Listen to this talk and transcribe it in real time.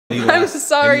I'm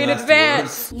sorry in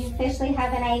advance. You officially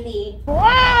have an ID.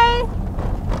 Why?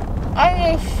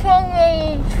 I need so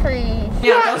many trees.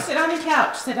 Yeah, go sit on your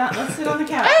couch. Sit down. Let's sit on the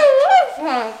couch. I don't want to sit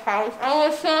on the couch. I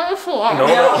want to sit on the floor.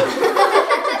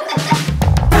 No.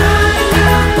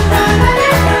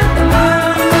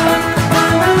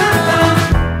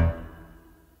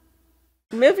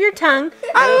 Move your tongue.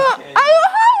 I don't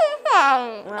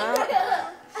have a tongue. Well,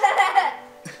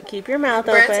 keep your mouth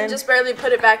Branson open. just barely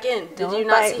put it back in. Did Don't you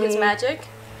not bite see his me. magic?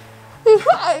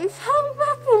 It's hung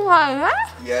back in my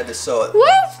mouth. You had to sew it.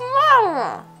 Where's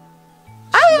Mara?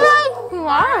 I like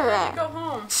Mara. Go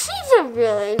home. She's a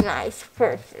really nice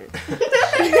person.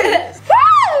 Hey,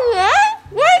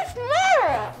 where's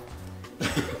Mara?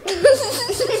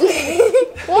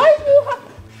 Why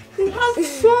do you have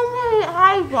so many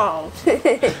eyeballs?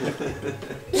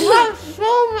 You have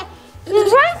so many. You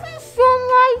have so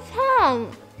my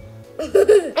tongue.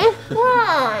 It's fine.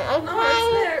 Oh, it's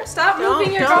there. Stop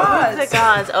moving your Don't move gauze. the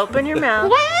gauze. Open your mouth.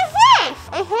 What is this?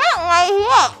 It's not right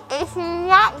here. It's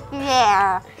not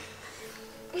there.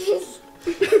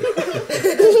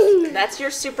 That's your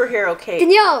superhero cape.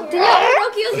 Danielle,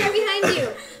 Pinocchio's right behind you.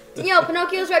 Danielle,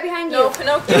 Pinocchio's right behind you. No,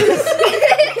 Pinocchio.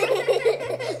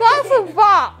 That's a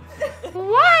box.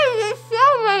 Why are there so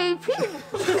many people?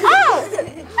 Oh,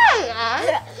 hi, Ann.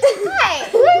 Hi.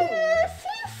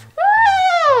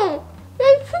 Oh,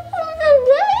 they took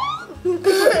them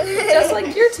away. Just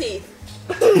like your teeth.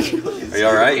 Are you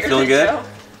alright? You feeling good?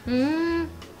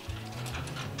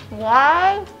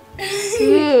 Why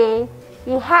you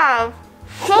have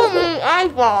so many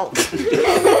eyeballs?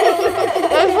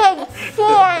 There's like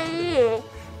 4 of you.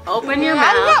 Open your I'm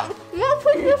mouth. not, you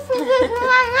put your fingers in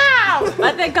my mouth.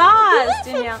 Let the gauze, That's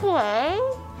a Danielle. play.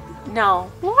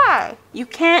 No, Why? you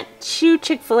can't chew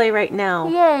Chick-fil-A right now.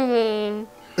 You're mean.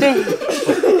 I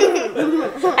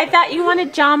thought you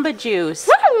wanted Jamba Juice.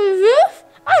 What is this?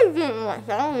 I didn't want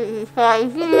Jamba Juice, but I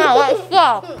didn't know what's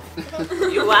up.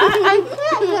 You what? I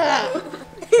can't do that.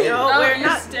 No, we're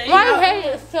not. My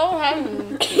head is so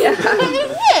heavy. Yeah. What is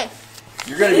this?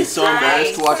 You're gonna be so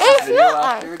embarrassed to watch this It's video not.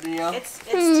 after, Danielle. It's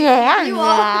No, I'm You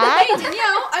not. are. Hey,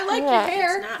 Danielle, I like your What?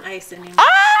 hair. not ice anymore.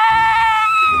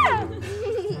 Ah!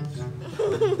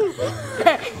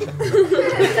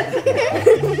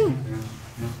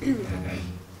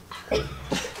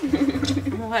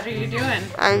 What are you doing?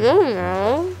 I don't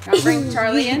know. I'll bring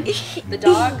Charlie in. The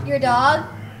dog Your dog,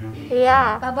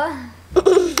 Yeah. Bubba.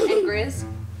 and Grizz.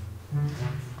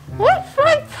 What's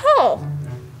my toe?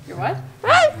 Your what?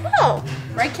 My toe.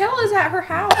 Raquel is at her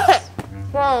house.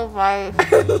 Coronavirus.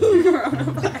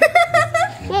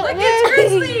 Look, it's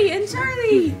Grizzly and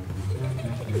Charlie.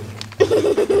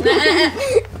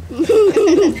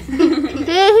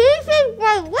 Did he take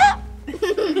my whip?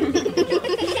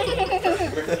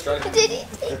 Did he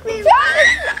take me?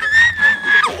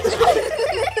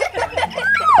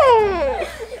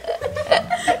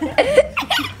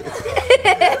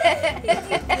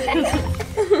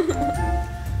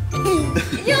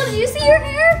 Yo, did you see your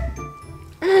hair?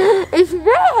 It's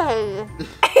red.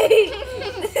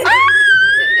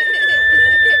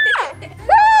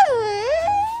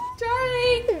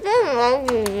 Charlie.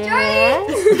 Charlie.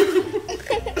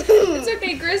 It's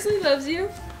okay. Grizzly loves you.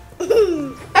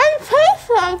 And tastes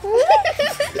like me.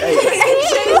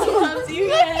 Chase loves you.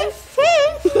 Yes.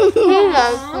 He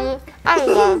loves me. I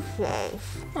love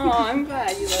Chase. Oh, I'm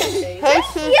glad you love Chase.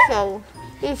 Chase is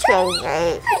he's so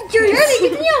great. You're early,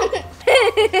 Danielle.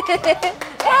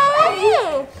 How are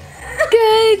you?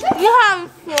 Good. You have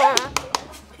four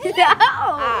No.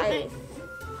 eyes.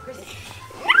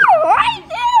 Right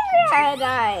there,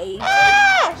 paradise.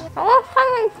 Ah! I want to find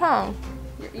my tongue.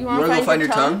 You You wanna go find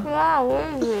your tongue? Yeah, where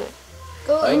is it?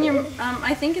 Go In your,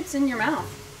 I think it's in your mouth.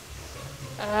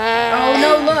 Oh Oh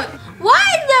no! Look. Why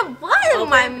is the blood in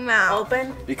my mouth?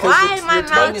 Open. Because Why it's, is my your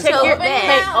tongue mouth is so covered.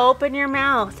 big? Open your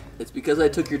mouth. It's because I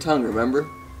took your tongue, remember?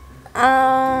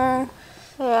 Yeah.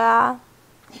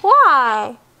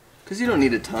 Why? Because you don't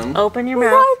need a tongue. Open your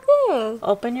mouth. Why this?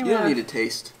 Open your You don't mouth. need a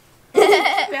taste.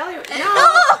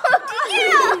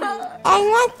 I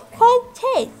want cold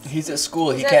taste. He's at school.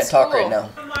 He He's at can't talk right school.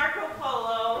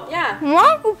 now. Yeah,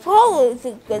 Marco Polo is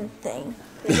a good thing.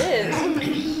 it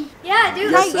is. Yeah,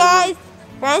 dude. Hi guys,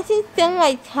 Branson's still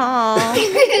my tongue. I'm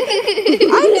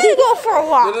gonna go for a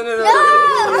walk. No. No,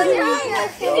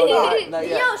 Not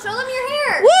yet. Yo, show them your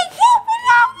hair. Wake up,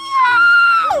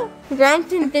 Pinocchio!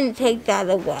 Branson didn't take that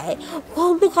away.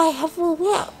 Well, look, I have a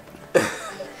whip. Do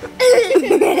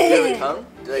you have a tongue?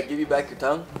 Did I give you back your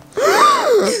tongue?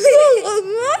 It's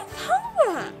my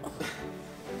tongue back.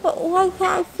 But why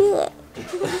can't I feel it?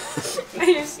 Are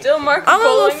you still Marco I'm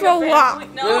gonna Poloing go for a the walk.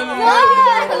 family? No, No.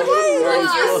 no,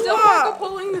 You're still Marco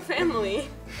Poloing the family.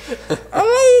 I'm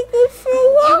gonna go for a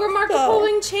walk. You were Marco though.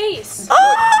 Poloing Chase.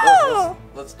 Oh!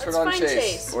 Let's turn Let's on find Chase.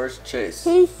 Chase. Where's Chase?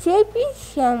 He should be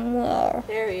somewhere.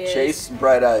 There he is. Chase,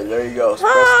 bright eyes. There you go. Press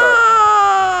start.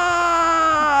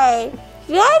 Hi!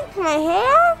 You like my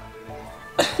hair?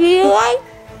 Do you like?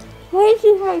 Where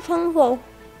did my tongue go?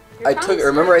 I took it.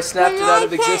 Remember, I snapped it No, out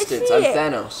of I can't existence. see I'm it.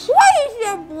 Thanos. Why is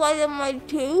there blood in my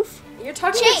tooth? You're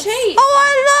talking Chase. to Chase. Oh,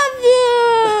 I love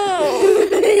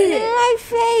you! You're my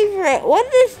favorite.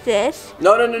 What is this?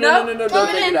 No. Don't take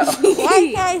it out.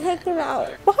 Why can't I take it out?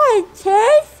 Bye,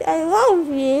 Chase. I love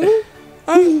you.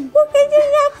 And look at the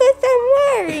necklace I'm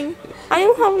wearing. I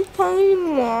don't have a tongue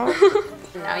anymore.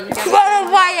 Now you got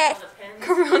Coronavirus.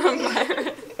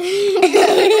 coronavirus.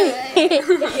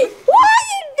 What are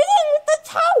you doing with the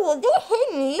towel? Don't hit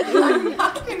me. I'm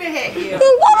not gonna hit you.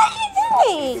 Then what are you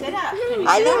doing? Sit up. Can you I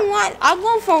sit don't want. I'm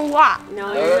going for a walk.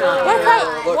 No, No, you're not. Why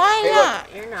Look, why hey, not?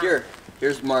 You're not.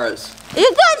 Here's Mara's.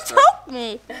 You're gonna choke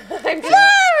me. Mara!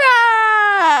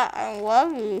 I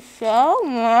love you so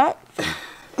much.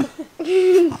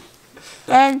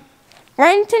 And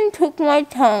Renton took my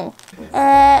tongue.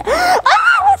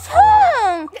 It's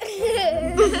home!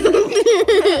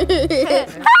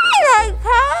 Hi,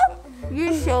 Micah!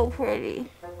 You're so pretty.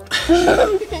 I'm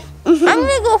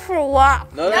gonna go for a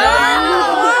walk. No.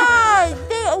 Why?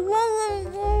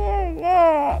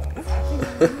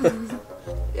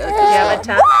 You have a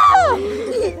tongue?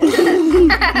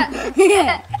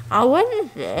 Oh, what is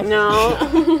this? No.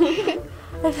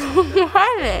 I don't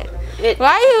got it. It-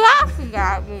 Why are you laughing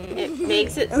at me? It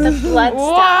makes it the blood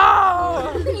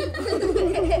stop. Whoa!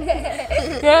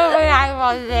 Get when I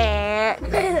was there.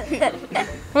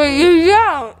 But you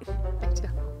don't.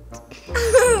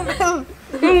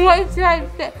 Then what's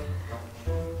that?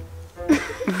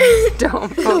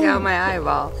 Don't poke out my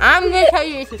eyeball. I'm gonna tell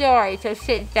you a story, so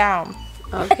sit down.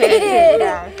 Okay. Sit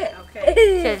down.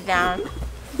 Okay. Sit down.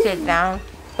 Sit down.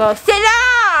 Go sit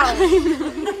down!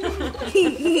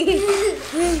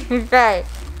 Okay.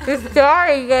 The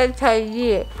story I'm gonna tell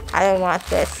you. I don't want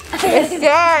this. The story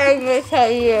I'm gonna tell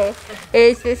you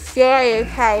is the story of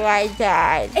how I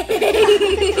died.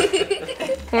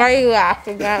 Why are you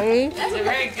laughing at me? That's a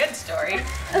very good story.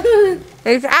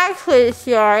 It's actually the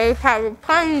story of how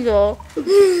Rapunzel.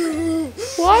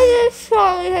 Why does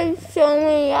Charlie have so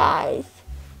many eyes?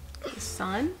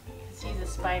 Son? He's a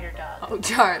spider dog. Oh,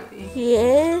 Charlie.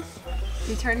 Yes.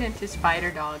 You turned into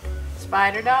Spider Dog.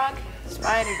 Spider Dog?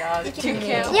 Spider Dog. You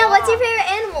can't. Yeah, what's your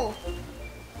favorite animal?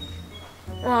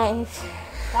 Lice.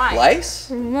 Why?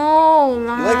 Lice? No,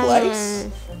 like lice?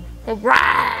 lions. The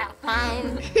rat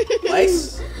kind.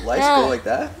 Lice? Lice No. go like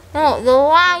that? No, the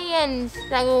lions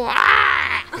that go.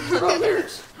 Ah! What about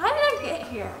theirs? How did I get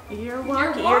here? You're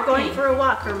walking. You're going for a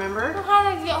walk, remember? How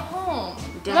did I get home?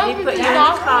 Daddy Remember put you the in the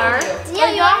doctor- car.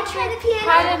 Yeah, you want to try the piano?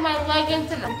 Patted my leg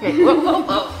into the. Okay.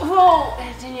 Whoa.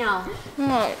 Danielle.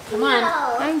 What? Come on.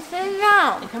 No. I'm sitting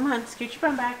down. Come on. Scoot your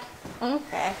bum back.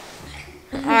 Okay.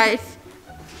 Ice,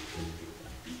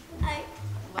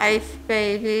 ice,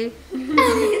 baby. Should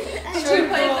we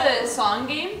play the song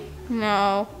game?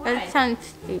 No, Why? that sounds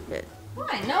stupid.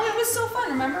 Why? No, it was so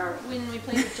fun. Remember when we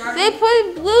played the jar? They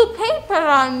put blue paper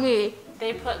on me.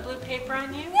 They put blue paper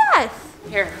on you? Yes.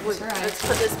 Here, let's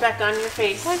put this back on your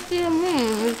face. What do you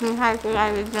mean? We can have to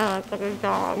lie down like a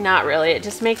dog. Not really. It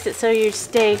just makes it so you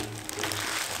stay,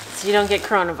 so you don't get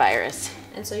coronavirus.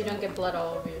 And so you don't get blood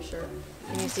all over your shirt.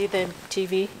 Can you see the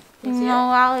TV? No,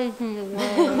 I was in the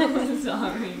way.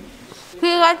 Sorry. We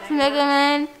watch Mega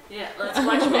Man Yeah, let's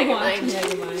watch Mega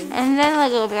Man. and then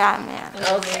Lego Batman.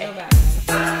 Okay.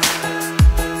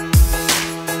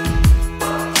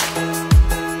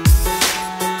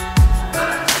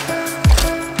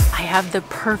 I have the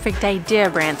perfect idea,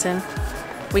 Branson.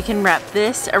 We can wrap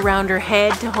this around her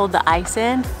head to hold the ice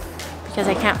in because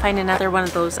I can't find another one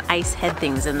of those ice head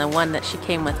things, and the one that she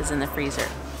came with is in the freezer.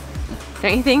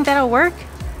 Don't you think that'll work?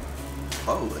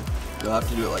 Probably. You'll have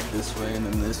to do it like this way and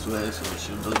then this way so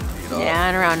she'll just beat off. Yeah,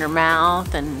 and around her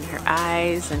mouth and her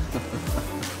eyes, and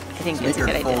I think it's Make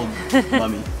a her good full idea.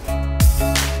 mummy.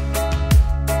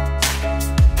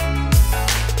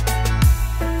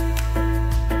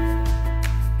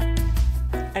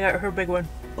 I got her big one.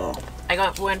 Oh. I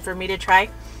got one for me to try,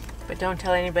 but don't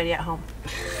tell anybody at home.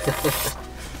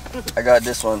 I got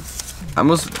this one. I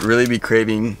must really be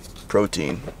craving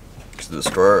protein. Because at the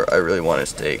store, I really want a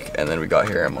steak. And then we got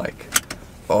here, I'm like,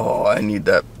 oh, I need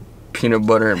that peanut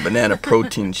butter and banana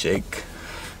protein shake.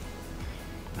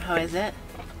 How is it?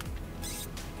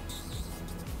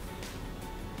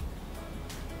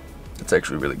 It's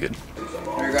actually really good.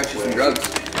 I got you some drugs.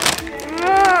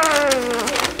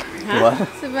 What?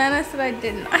 Savannah said I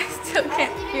didn't. I still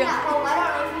can't feel it.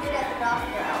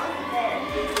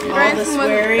 All the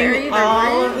swearing,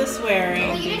 all of the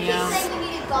swearing. Yeah.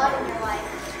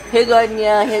 Here,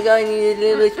 Danielle. Here, go. I need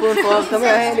a little spoonful. Come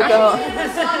here, here to go.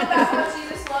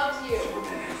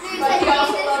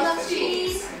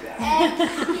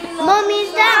 Mommy,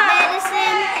 is that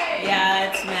medicine?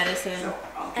 Yeah, it's medicine.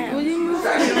 Will you move the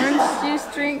orange juice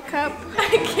drink cup?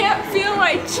 I can't feel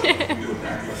my chin.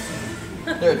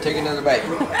 There, take another bite.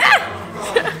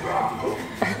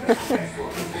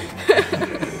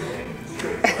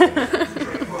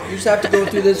 You just have to go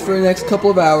through this for the next couple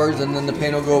of hours, and then the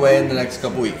pain will go away in the next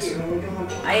couple weeks.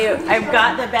 I've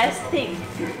got the best thing.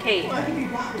 Okay.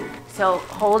 So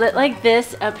hold it like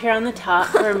this up here on the top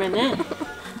for a minute.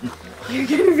 You're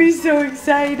gonna be so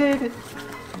excited.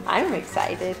 I'm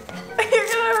excited. You're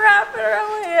gonna wrap it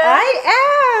around my head.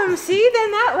 I am. See,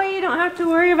 then that way you don't have to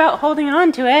worry about holding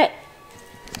on to it.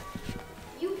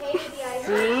 You hated the ice.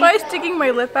 Am I sticking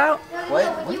my lip out?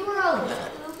 What? When you were all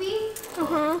loopy,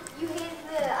 you hated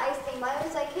the ice thing. Mine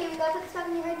was like, hey, we got that stuff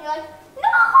in your head, and you're like,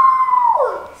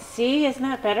 no! See, isn't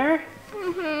that better?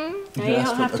 Now you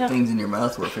don't have to. Things in your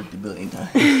mouth were 50 billion times.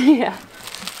 Yeah.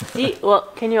 See, well,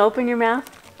 can you open your mouth?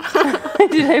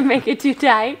 Did I make it too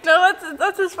tight? No,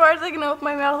 that's as far as I can open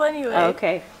my mouth anyway.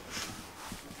 Okay.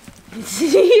 See,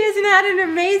 isn't that an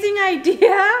amazing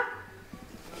idea?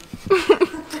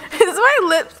 Is my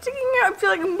lip sticking out? I feel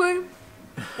like I'm going.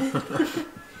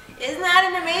 Isn't that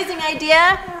an amazing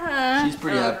idea? She's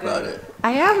pretty happy about it.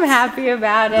 I am happy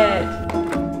about it.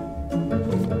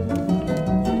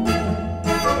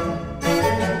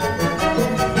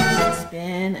 It's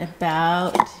been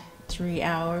about 3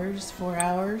 hours, 4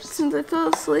 hours. Since I fell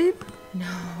asleep?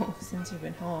 No, since you've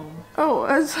been home. Oh,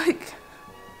 I was like,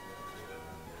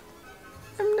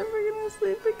 I'm never gonna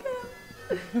sleep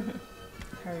again.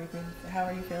 How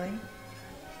are you feeling?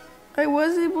 I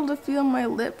was able to feel my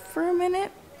lip for a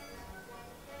minute.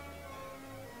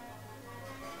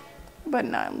 But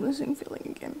now I'm losing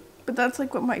feeling again. But that's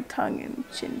like what my tongue and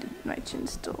chin did. My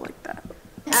chin's still like that.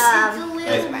 It's a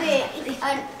little bit.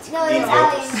 No, it's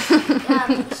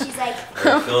Allie. She's like,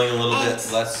 Are you feeling a little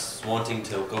bit less wanting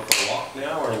to go for a walk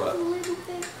now, or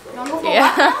what?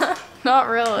 Yeah, not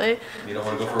really. You don't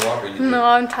want to go for a walk, or you do? No,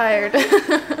 I'm tired.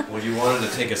 Well, you wanted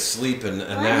to take a sleep and a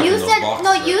nap you in those said, boxes.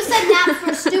 no, you said naps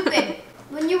were stupid.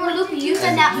 When you were loopy, you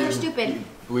said naps were stupid.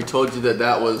 We told you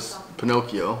that was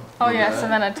Pinocchio. Oh yeah,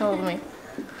 Savannah told me.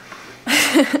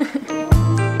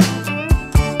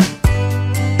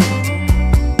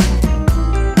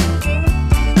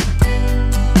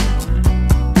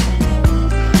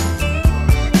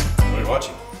 What are you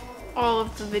watching? All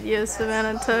of the videos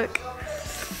Savannah took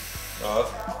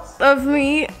Oh, of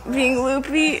me being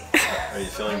loopy. are you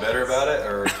feeling better about it,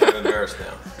 or kind of embarrassed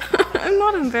now? I'm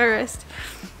not embarrassed.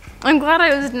 I'm glad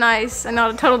I was nice and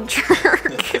not a total jerk.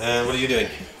 And what are you doing?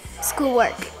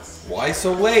 Schoolwork. Why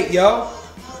so late, yo?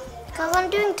 Because I'm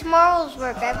doing tomorrow's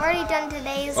work. I've already done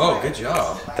today's Oh, work. good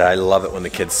job. I love it when the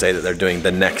kids say that they're doing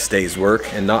the next day's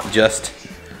work and not just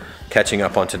catching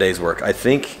up on today's work. I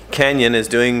think Canyon is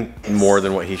doing more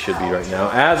than what he should be right now.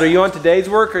 Az, are you on today's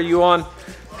work, or are you on...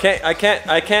 I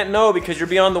can't know because you're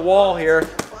beyond the wall here.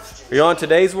 Are you on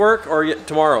today's work or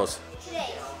tomorrow's? Today.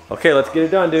 Okay, let's get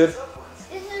it done, dude.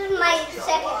 This is my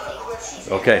second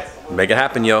thing. Okay, make it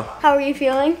happen, yo. How are you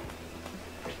feeling?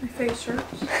 My face hurts.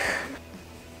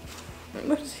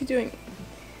 What is he doing?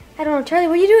 I don't know, Charlie.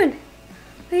 What are you doing?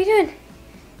 What are you doing?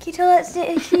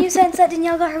 Can you sense that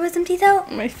Danielle got her wisdom teeth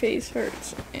out? My face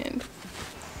hurts and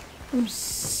I'm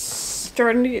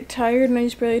starting to get tired, and I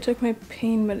just barely took my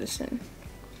pain medicine.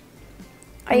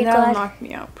 Are you that'll glad? knock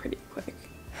me out pretty quick.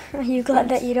 Are you glad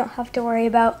that you don't have to worry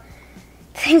about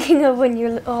thinking of when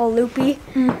you're all loopy?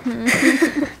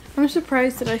 I'm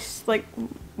surprised that I like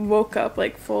woke up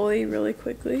like fully really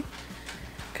quickly,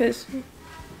 because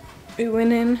we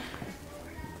went in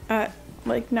at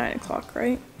like 9 o'clock,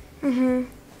 right? Mhm.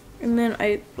 And then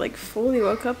I like fully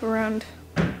woke up around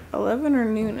 11 or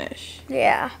noonish.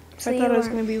 Yeah. I thought I was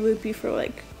gonna be loopy for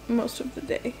like most of the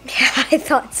day. Yeah, I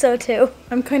thought so too.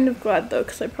 I'm kind of glad though,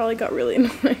 because I probably got really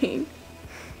annoying.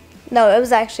 No, it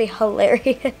was actually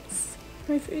hilarious.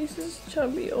 My face is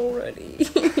chubby already.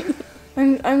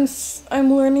 I'm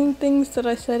learning things that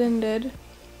I said and did.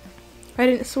 I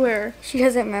didn't swear. She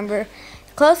doesn't remember.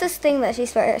 The closest thing that she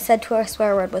said to a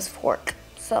swear word was fork.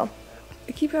 So.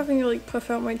 I keep having to like puff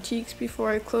out my cheeks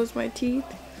before I close my teeth,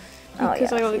 Oh,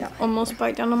 because yeah, I you like don't- almost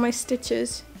bite down on my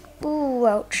stitches. Ooh,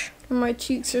 ouch. And my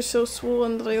cheeks are so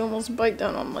swollen that I almost bite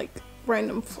down on like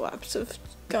random flaps of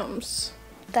gums.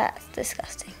 That's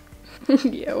disgusting.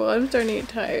 Yeah, well, I'm starting to get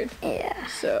tired. Yeah.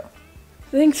 So,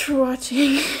 thanks for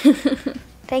watching.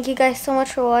 Thank you guys so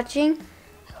much for watching.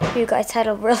 I hope you guys had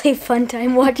a really fun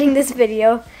time watching this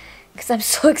video because I'm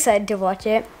so excited to watch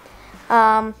it.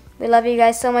 We love you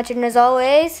guys so much, and as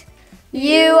always,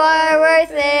 you are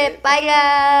worth it. Bye,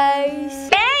 guys.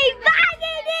 Hey, bye!